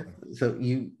 So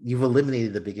you've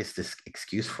eliminated the biggest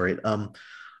excuse for it.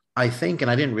 I think, and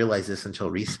I didn't realize this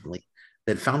until recently,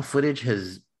 that found footage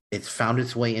it's found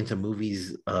its way into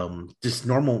movies, just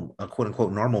normal, quote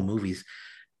unquote, normal movies.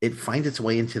 It finds its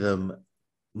way into them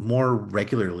more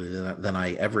regularly than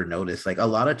I ever noticed. Like a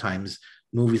lot of times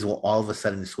movies will all of a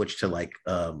sudden switch to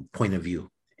point of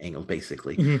view angle,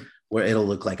 basically. where it'll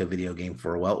look like a video game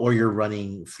for a while, or you're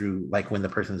running through like when the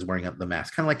person's wearing up the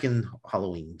mask, kind of like in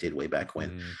Halloween did way back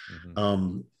when.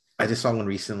 I just saw one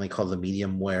recently called The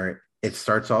Medium, where it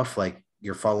starts off like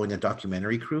you're following a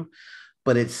documentary crew,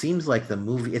 but it seems like the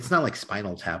movie, it's not like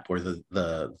Spinal Tap where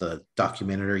the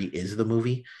documentary is the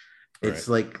movie. It's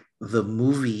like the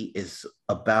movie is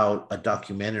about a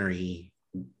documentary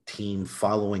team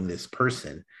following this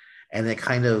person, and it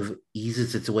kind of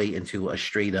eases its way into a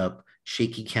straight up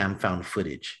shaky cam found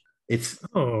footage. It's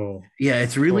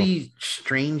it's really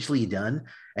strangely done,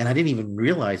 and I didn't even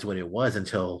realize what it was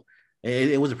until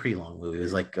it was a pretty long movie. It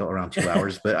was like around 2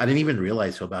 hours, but I didn't even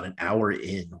realize till about an hour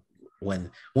in when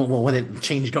it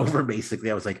changed over. Basically,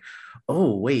 I was like,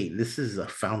 oh wait, this is a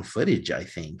found footage, I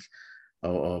think.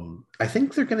 I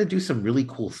think they're going to do some really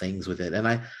cool things with it, and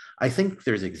I think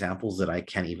there's examples that I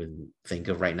can't even think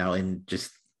of right now in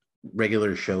just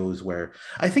regular shows where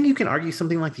I think you can argue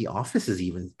something like The Office is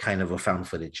even kind of a found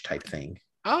footage type thing.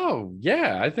 Oh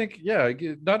yeah, I think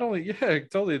not only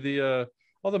totally the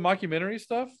all the mockumentary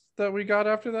stuff that we got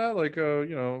after that, like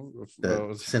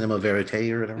the Cinema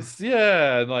Verite or whatever.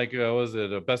 Yeah, and like was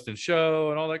it a Best in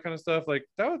Show and all that kind of stuff? Like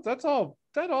that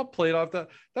all played off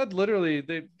that literally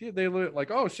they like,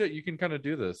 oh shit, you can kind of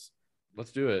do this.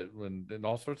 Let's do it in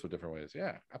all sorts of different ways.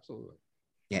 Yeah, absolutely.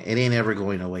 Yeah, it ain't ever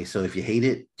going away. So if you hate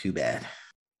it, too bad.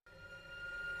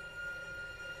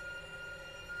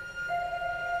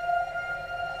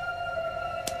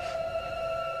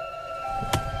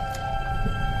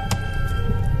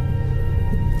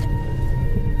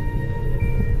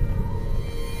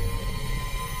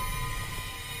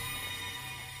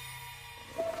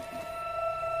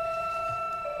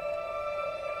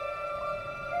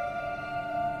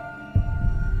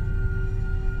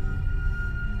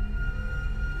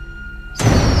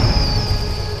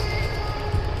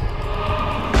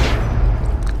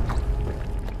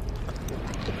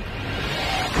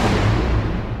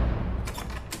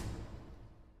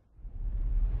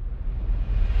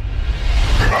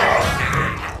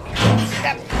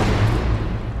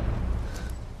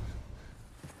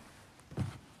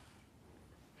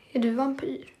 Är du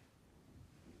vampyr?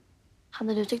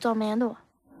 Hade du tyckt om mig ändå?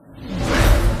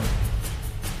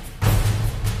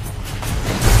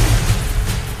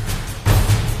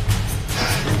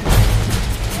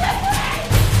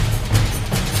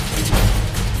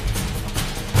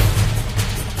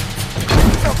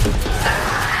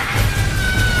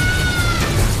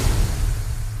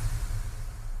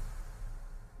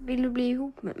 Vill du bli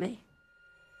ihop med mig?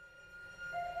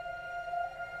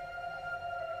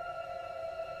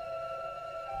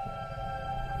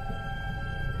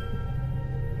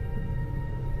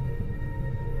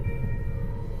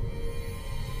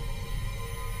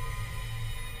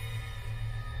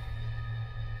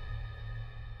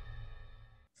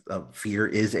 Fear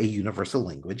is a universal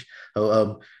language.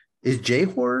 Is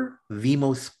J-horror the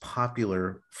most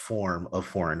popular form of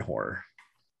foreign horror?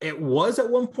 It was at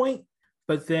one point,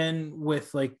 but then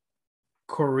with like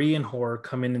Korean horror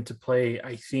coming into play,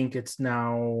 I think it's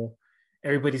now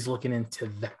everybody's looking into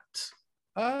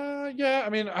that. Yeah, I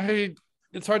mean,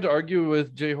 it's hard to argue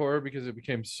with J-horror because it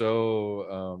became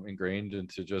so ingrained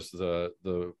into just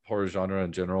the horror genre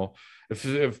in general. If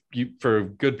you, for a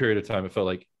good period of time, it felt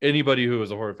like anybody who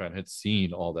was a horror fan had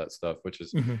seen all that stuff, which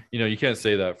is, you can't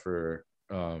say that for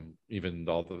even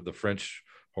all the French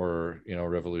horror,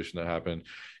 revolution that happened.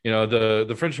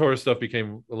 The French horror stuff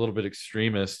became a little bit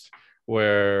extremist,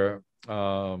 where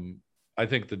I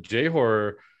think the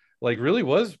J-horror like really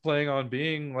was playing on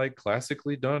being like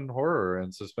classically done horror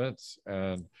and suspense,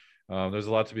 and there's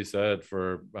a lot to be said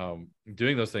for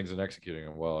doing those things and executing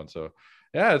them well. And so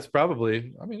yeah, it's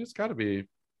probably, I mean, it's got to be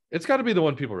the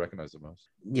one people recognize the most.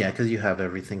 Yeah, because you have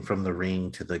everything from The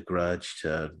Ring to The Grudge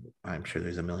to, I'm sure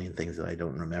there's a million things that I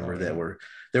don't remember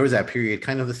there was that period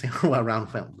kind of the same around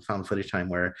found footage time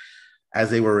where as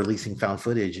they were releasing found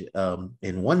footage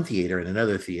in one theater, and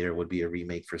another theater would be a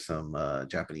remake for some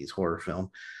Japanese horror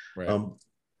film. Right.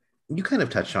 You kind of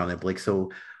touched on it, Blake.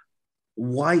 So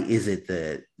why is it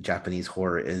that Japanese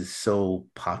horror is so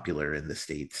popular in the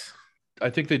States? I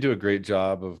think they do a great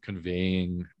job of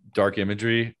conveying dark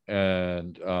imagery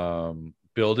and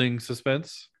building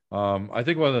suspense. I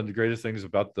think one of the greatest things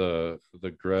about the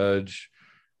Grudge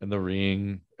and The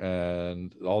Ring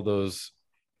and all those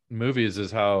movies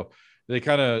is how they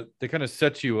kind of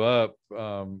set you up.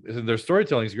 And their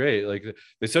storytelling is great. Like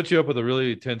they set you up with a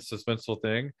really tense, suspenseful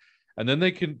thing, and then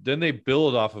they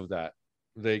build off of that.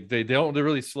 They don't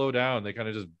really slow down. They kind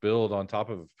of just build on top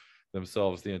of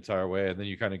themselves the entire way, and then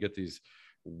you kind of get these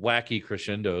wacky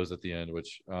crescendos at the end,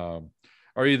 which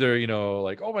are either, you know,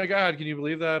 like, oh my god, can you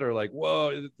believe that, or like,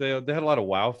 whoa. They had a lot of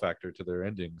wow factor to their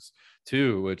endings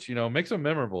too, which, you know, makes them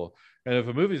memorable. And if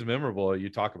a movie's memorable, you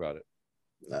talk about it.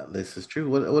 This is true.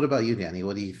 What about you, Danny?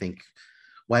 What do you think?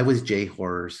 Why was J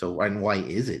horror so, and why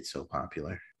is it so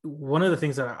popular? One of the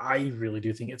things that I really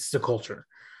do think it's the culture,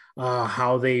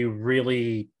 how they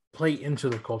really play into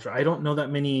the culture. I don't know that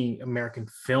many American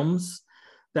films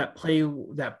that played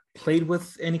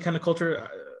with any kind of culture.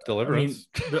 Deliverance.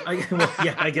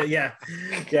 I get, yeah.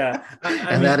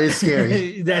 And that is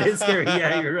scary. That is scary.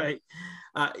 Yeah, you're right.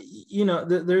 You know,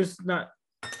 there's not.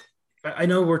 I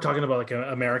know we're talking about like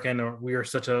American, or we are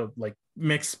such a like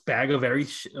mixed bag of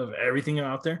everything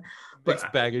out there. But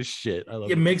Mixed bag of shit. I love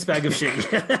it. it. Mixed bag of shit.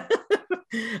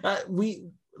 We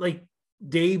like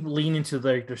they lean into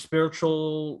their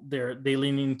spiritual. They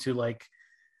lean into like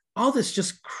all this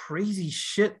just crazy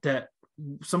shit that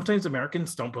sometimes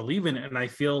Americans don't believe in. And I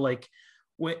feel like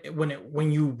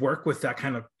when you work with that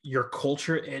kind of your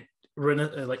culture, it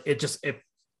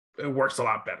works a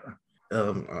lot better.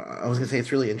 I was gonna say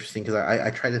it's really interesting because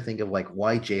I try to think of like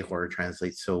why J horror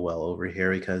translates so well over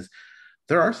here, because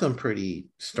there are some pretty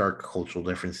stark cultural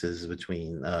differences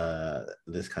between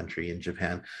this country and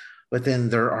Japan, but then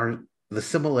the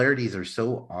similarities are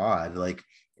so odd. Like,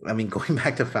 I mean, going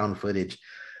back to found footage,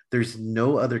 there's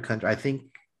no other country.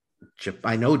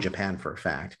 I know Japan for a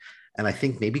fact, and I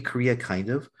think maybe Korea kind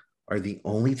of are the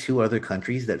only two other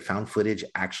countries that found footage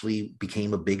actually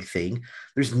became a big thing.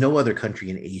 There's no other country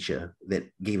in Asia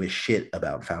that gave a shit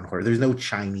about found horror. There's no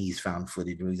Chinese found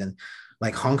footage movies, and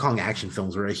like Hong Kong action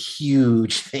films were a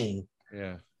huge thing.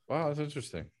 Yeah. Wow, that's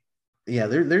interesting. Yeah,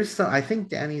 there's some. I think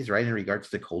Danny's right in regards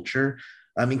to culture.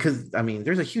 I mean, because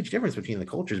there's a huge difference between the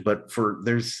cultures, but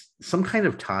there's some kind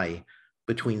of tie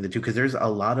between the two, because there's a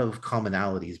lot of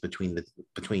commonalities between the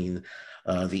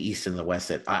East and the West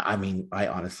that I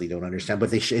honestly don't understand,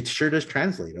 but it sure does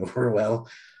translate over well.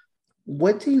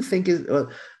 What do you think is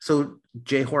so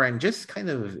J horror and just kind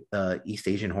of East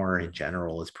Asian horror in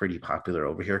general is pretty popular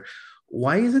over here?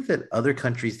 Why is it that other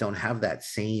countries don't have that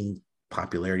same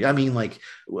popularity? I mean, like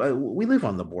we live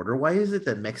on the border. Why is it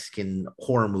that Mexican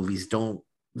horror movies don't?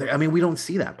 We don't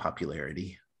see that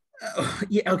popularity.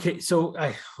 Yeah. Okay. So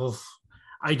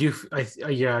I do.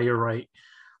 Yeah, you're right.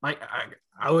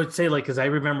 I would say like, because I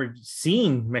remember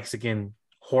seeing Mexican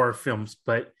horror films,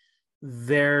 but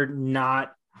they're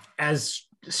not as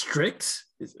strict.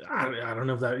 I don't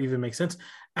know if that even makes sense.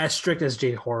 As strict as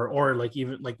J horror, or like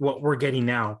even like what we're getting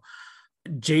now.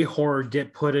 J horror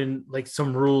did put in like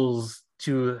some rules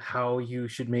to how you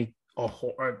should make a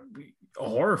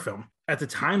horror film. At the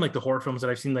time, like the horror films that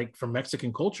I've seen like from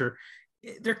Mexican culture,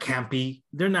 they're campy.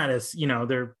 They're not as,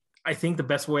 they're, I think the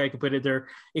best way I could put it, they're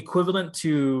equivalent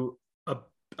to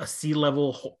a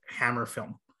C-level Hammer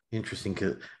film. Interesting.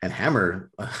 And Hammer,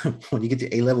 when you get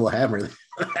to A-level Hammer,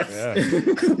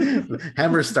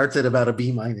 Hammer starts at about a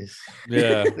B-.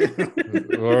 Yeah.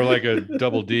 Or like a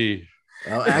double D.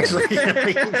 Oh, actually,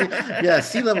 yeah,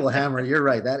 C-level Hammer. You're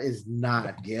right. That is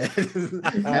not good.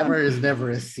 Hammer is never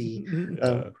a C.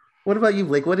 What about you,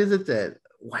 Blake? What is it that?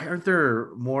 Why aren't there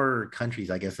more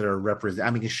countries, I guess, that are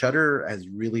represented? Shudder has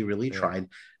really tried.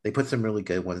 They put some really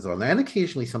good ones on there, and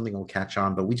occasionally something will catch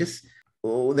on. But we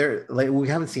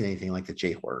haven't seen anything like the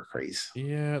J horror craze.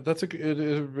 Yeah, that's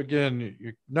again,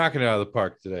 you're knocking it out of the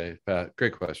park today, Pat.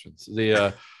 Great questions.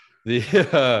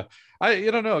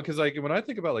 I don't know, because like when I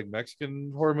think about like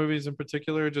Mexican horror movies in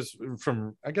particular, just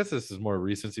from, I guess this is more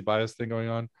recency bias thing going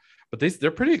on, but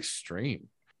they're pretty extreme.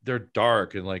 They're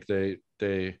dark, and like they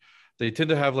tend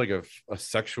to have like a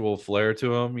sexual flair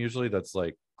to them usually that's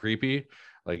like creepy,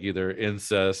 like either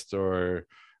incest or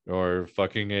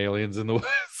fucking aliens in the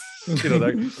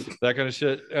west, that kind of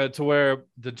shit, to where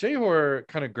the J horror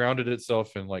kind of grounded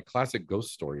itself in like classic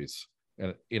ghost stories,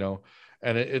 and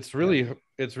it's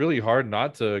really hard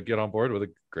not to get on board with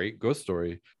a great ghost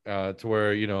story, to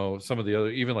where some of the other,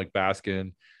 even like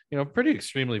Baskin, pretty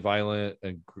extremely violent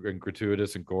and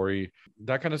gratuitous and gory,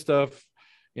 that kind of stuff.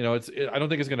 I don't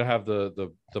think it's going to have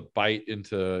the bite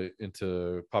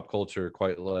into pop culture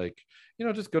quite like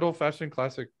just good old fashioned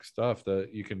classic stuff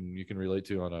that you can relate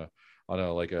to on a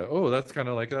like that's kind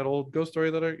of like that old ghost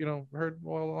story that I heard a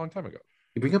long time ago.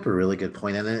 You bring up a really good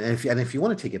point, and if you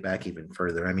want to take it back even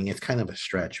further, it's kind of a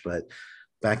stretch, but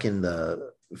back in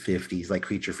the 50s, like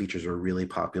creature features were really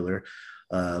popular.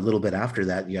 A little bit after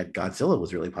that, you had Godzilla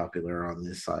was really popular on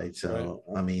this side. So,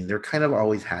 right. There kind of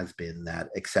always has been that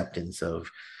acceptance of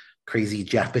crazy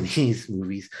Japanese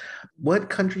movies. What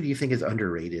country do you think is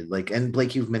underrated? Like, and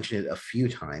Blake, you've mentioned it a few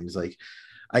times. Like,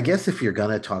 I guess if you're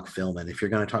going to talk film and if you're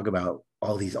going to talk about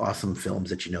all these awesome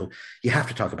films that you have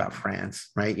to talk about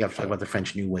France, right? You have to talk about the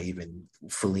French New Wave and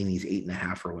Fellini's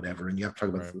 8.5 or whatever, and you have to talk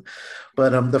about. Right. But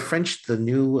the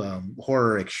new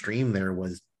horror extreme there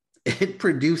was it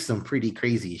produced some pretty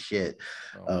crazy shit.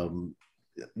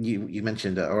 You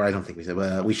mentioned, or I don't think we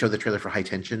said, we showed the trailer for High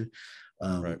Tension.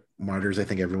 Martyrs, I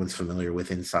think everyone's familiar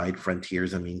with. Inside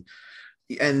Frontiers, I mean,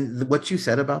 and what you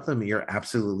said about them, you're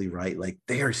absolutely right. Like,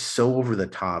 they are so over the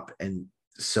top and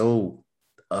so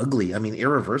ugly. I mean,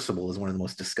 Irreversible is one of the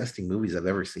most disgusting movies I've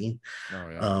ever seen.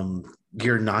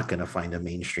 You're not going to find a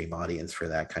mainstream audience for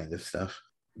that kind of stuff.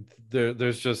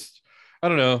 There's just, I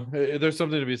don't know, there's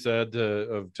something to be said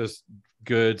of just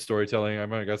good storytelling.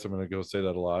 I guess I'm going to go say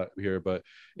that a lot here, but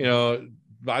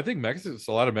I think it's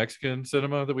a lot of Mexican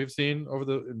cinema that we've seen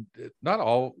not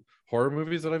all horror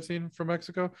movies that I've seen from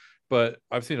Mexico, but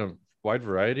I've seen a wide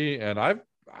variety, and I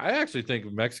actually think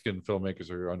Mexican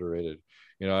filmmakers are underrated.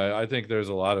 I think there's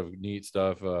a lot of neat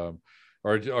stuff,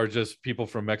 or just people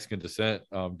from Mexican descent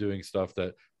doing stuff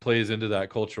that plays into that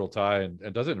cultural tie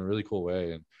and does it in a really cool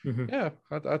way. And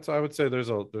I would say there's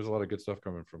a lot of good stuff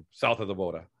coming from south of the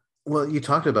border. Well, you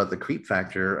talked about the creep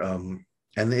factor, and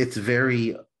it's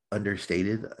very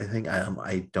understated. I think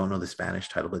I don't know the Spanish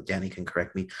title, but Danny can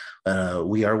correct me.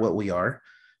 We Are What We Are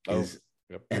is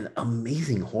an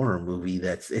amazing horror movie.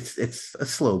 It's a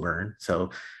slow burn.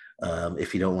 So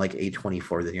if you don't like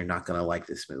A24, then you're not gonna like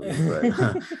this movie.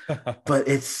 But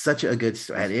it's such a good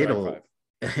story.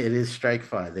 It is Strike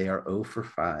 5. They are 0 for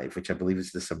 5, which I believe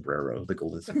is the sombrero, the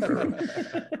golden sombrero.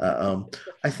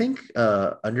 I think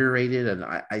underrated, and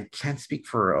I can't speak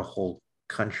for a whole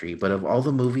country, but of all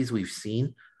the movies we've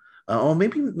seen,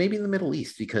 maybe in the Middle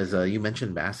East, because you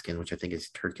mentioned Baskin, which I think is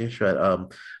Turkish, but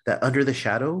that Under the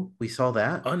Shadow, we saw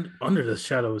that. Under the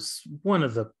Shadow is one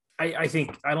of the, I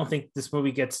don't think this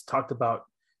movie gets talked about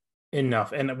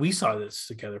enough, and we saw this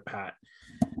together, Pat.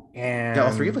 And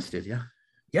all three of us did,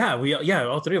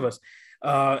 all three of us,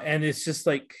 and it's just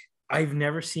like, I've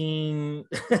never seen.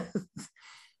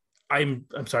 I'm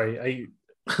sorry.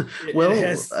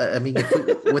 I mean,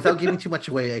 without giving too much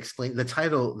away, explain the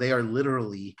title. They are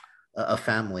literally a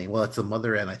family. Well, it's a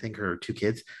mother and I think her two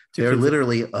kids. They're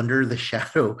literally under the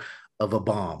shadow of a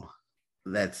bomb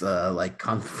that's like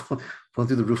going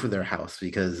through the roof of their house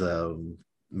because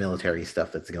military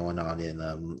stuff that's going on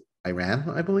in Iran,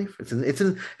 I believe. It's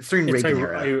during Reagan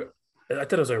era. I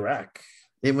thought it was Iraq.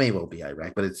 It may well be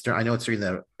Iraq, but I know it's during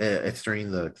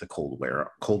the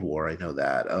Cold War. I know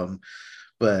that.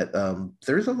 But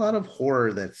there's a lot of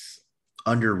horror that's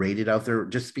underrated out there,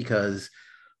 just because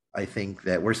I think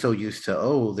that we're so used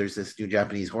to, there's this new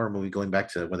Japanese horror movie, going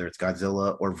back to whether it's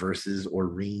Godzilla or Versus or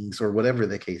Rings or whatever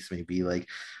the case may be. Like,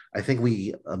 I think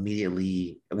we've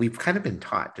kind of been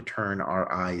taught to turn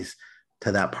our eyes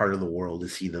to that part of the world to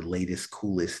see the latest,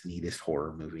 coolest, neatest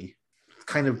horror movie.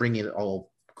 Kind of bringing it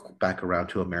all back around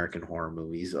to American horror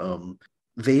movies.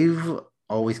 They've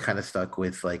always kind of stuck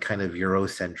with like kind of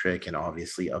Eurocentric and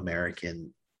obviously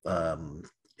American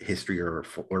history or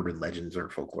urban legends or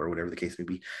folklore, whatever the case may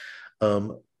be.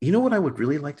 You know what I would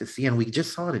really like to see, and we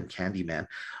just saw it in Candyman.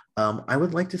 I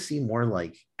would like to see more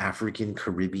like African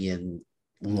Caribbean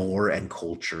lore and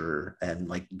culture and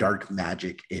like dark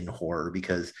magic in horror,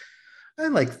 because I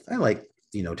like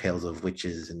tales of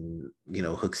witches and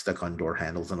hooks stuck on door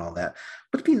handles and all that,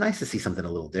 but it'd be nice to see something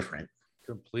a little different.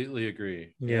 Completely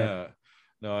agree. Yeah.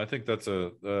 No, I think that's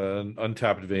an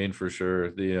untapped vein for sure.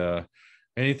 The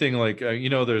anything like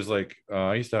there's like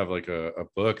I used to have like a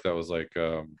book that was like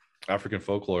African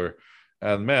folklore,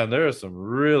 and man, there are some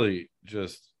really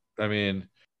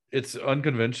it's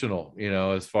unconventional,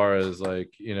 as far as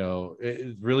like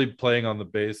it really playing on the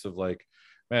base of like,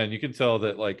 man, you can tell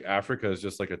that like Africa is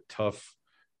just like a tough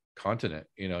continent.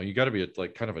 You got to be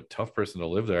like kind of a tough person to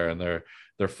live there, and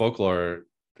their folklore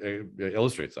it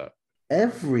illustrates that.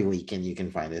 Every weekend you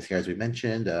can find us here. As we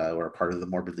mentioned, we're a part of the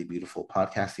Morbidly Beautiful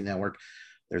podcasting network.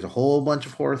 There's a whole bunch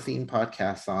of horror themed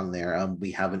podcasts on there.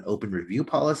 We have an open review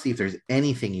policy. If there's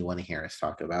anything you want to hear us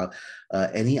talk about,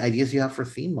 any ideas you have for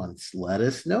theme months, let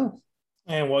us know.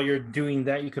 And while you're doing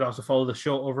that, you could also follow the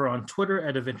show over on Twitter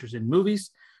at Adventures in Movies.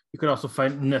 You could also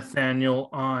find Nathaniel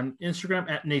on Instagram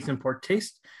at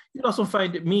NathanPortTaste. You can also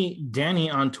find me, Danny,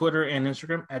 on Twitter and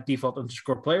Instagram at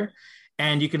default_player.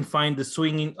 And you can find the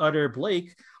swinging utter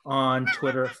Blake on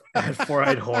Twitter at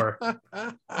Four-Eyed Horror.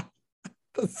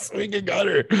 The swinging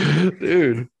utter,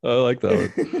 dude. I like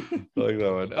that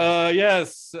one.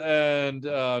 Yes, and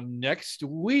next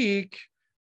week,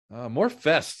 more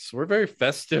fests. We're very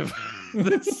festive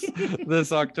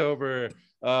this October.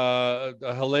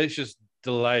 Hellacious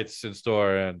delights in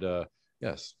store, and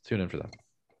yes, tune in for that.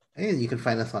 And you can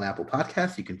find us on Apple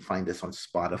Podcasts. You can find us on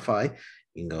Spotify.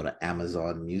 You can go to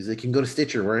Amazon Music. You can go to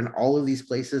Stitcher. We're in all of these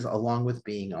places, along with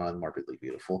being on Morbidly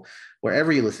Beautiful.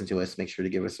 Wherever you listen to us, make sure to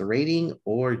give us a rating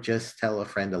or just tell a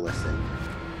friend to listen.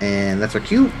 And that's our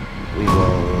cue. We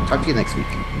will talk to you next week.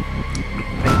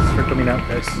 Thanks for coming out,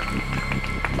 guys.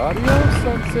 Adios,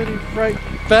 Sun City Fright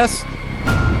Fest.